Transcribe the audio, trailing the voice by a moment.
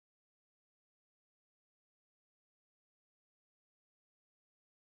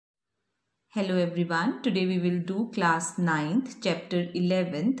Hello everyone, today we will do class 9th chapter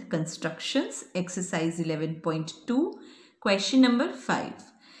 11th constructions exercise 11.2 question number 5.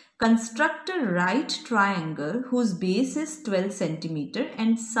 Construct a right triangle whose base is 12 centimeter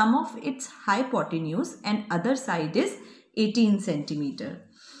and sum of its hypotenuse and other side is 18 centimeter.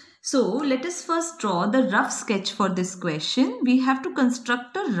 So let us first draw the rough sketch for this question. We have to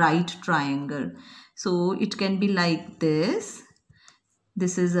construct a right triangle. So it can be like this.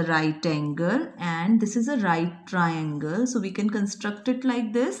 This is a right angle and this is a right triangle. So we can construct it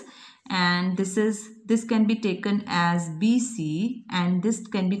like this, and this can be taken as BC and this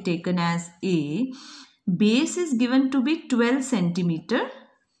can be taken as A. Base is given to be 12 centimeter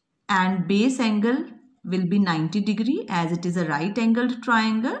and base angle will be 90 degree as it is a right angled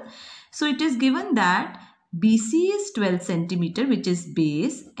triangle. So it is given that BC is 12 centimeter, which is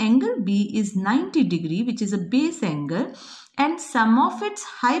base, angle B is 90 degree, which is a base angle, and sum of its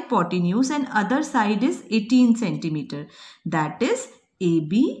hypotenuse and other side is 18 centimeter. That is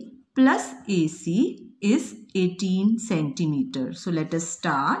AB plus AC is 18 centimeter. So let us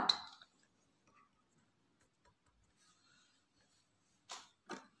start.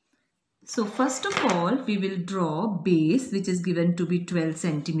 So first of all, we will draw base, which is given to be 12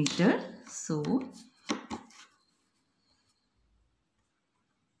 centimeter. So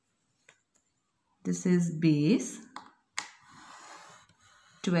this is base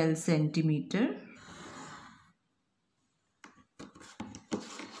 12 centimeter.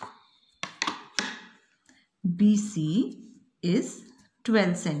 BC is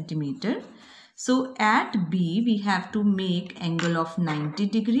 12 centimeter. So at B we have to make angle of 90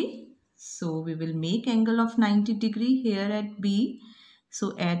 degree. So we will make angle of 90 degree here at B.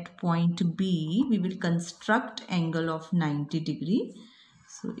 So at point B we will construct angle of 90 degree.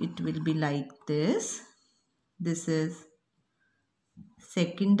 So it will be like this. This is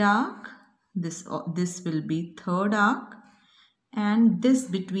second arc. This will be third arc. And this,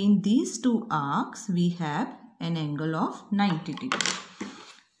 between these two arcs we have an angle of 90 degree.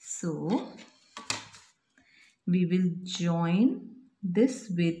 So we will join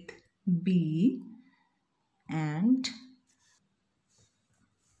this with B and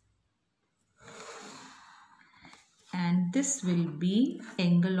this will be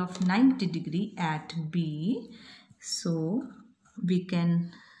angle of 90 degree at B. So we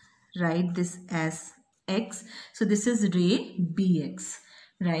can write this as X. So this is ray BX,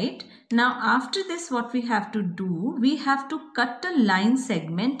 right? Now after this, what we have to do, we have to cut a line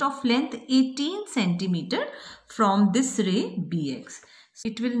segment of length 18 centimeter from this ray BX.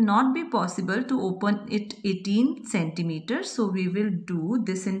 It will not be possible to open it 18 centimeters. So we will do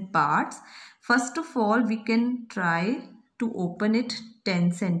this in parts. First of all, we can try to open it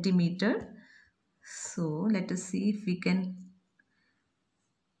 10 centimeter. So let us see if we can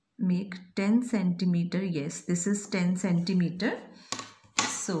make 10 centimeter. Yes, this is 10 centimeter.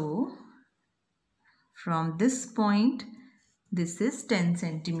 So from this point, this is 10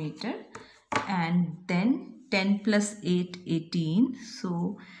 centimeter, and then 10 plus 8, 18.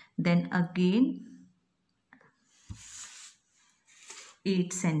 So then again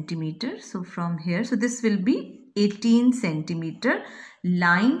 8 centimeter. So from here, so this will be 18 centimeter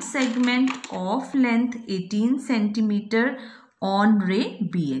line segment of length 18 centimeter on ray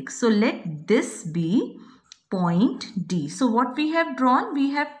BX. So let this be point D. So what we have drawn, we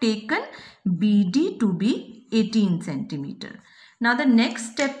have taken BD to be 18 centimeter. Now the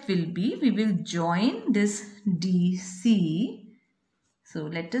next step will be, we will join this DC. So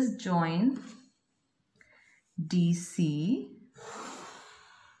let us join DC.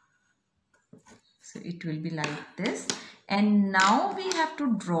 So it will be like this. And now we have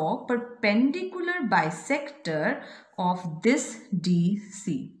to draw perpendicular bisector of this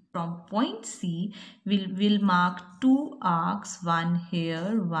DC. From point C, we'll mark two arcs, one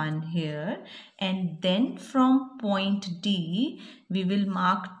here, and then from point D, we will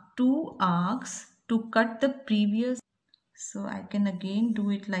mark two arcs to cut the previous. So I can again do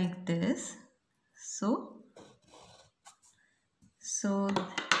it like this. So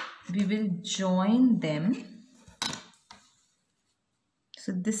we will join them.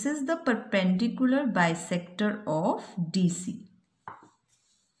 So this is the perpendicular bisector of DC.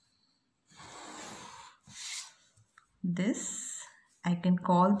 This, I can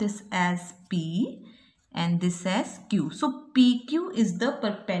call this as P and this as Q. So PQ is the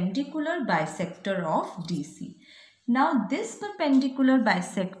perpendicular bisector of DC. Now this perpendicular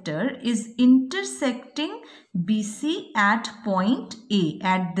bisector is intersecting BC at point A,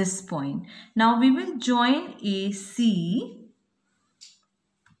 at this point. Now we will join AC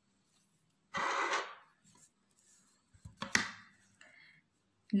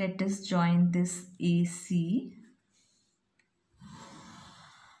Let us join this AC.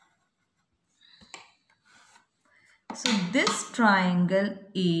 So this triangle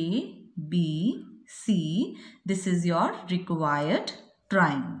ABC, this is your required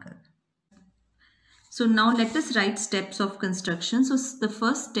triangle. So now let us write steps of construction. So the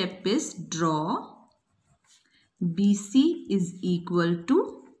first step is draw BC is equal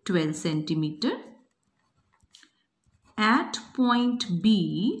to 12 centimeter. At point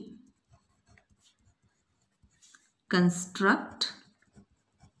B, construct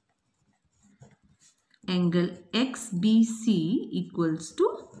angle XBC equals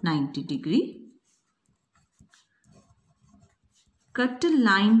to 90 degree. Cut a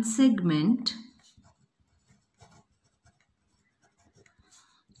line segment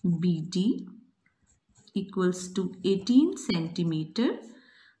BD equals to 18 centimeter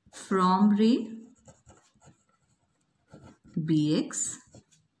from ray BX.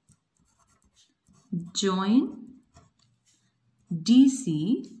 Join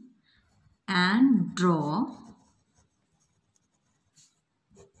DC and draw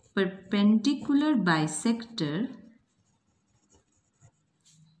perpendicular bisector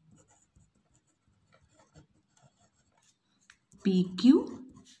PQ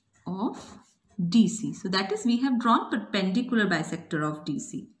of DC. So that is, we have drawn perpendicular bisector of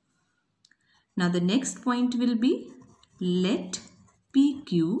DC. Now the next point will be, let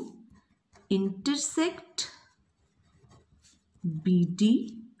PQ intersect BD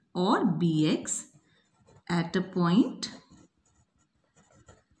or BX at a point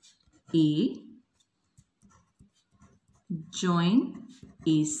A. Join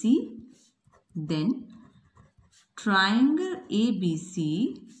AC, then triangle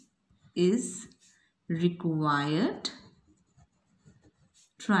ABC is required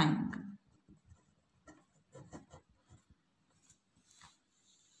triangle.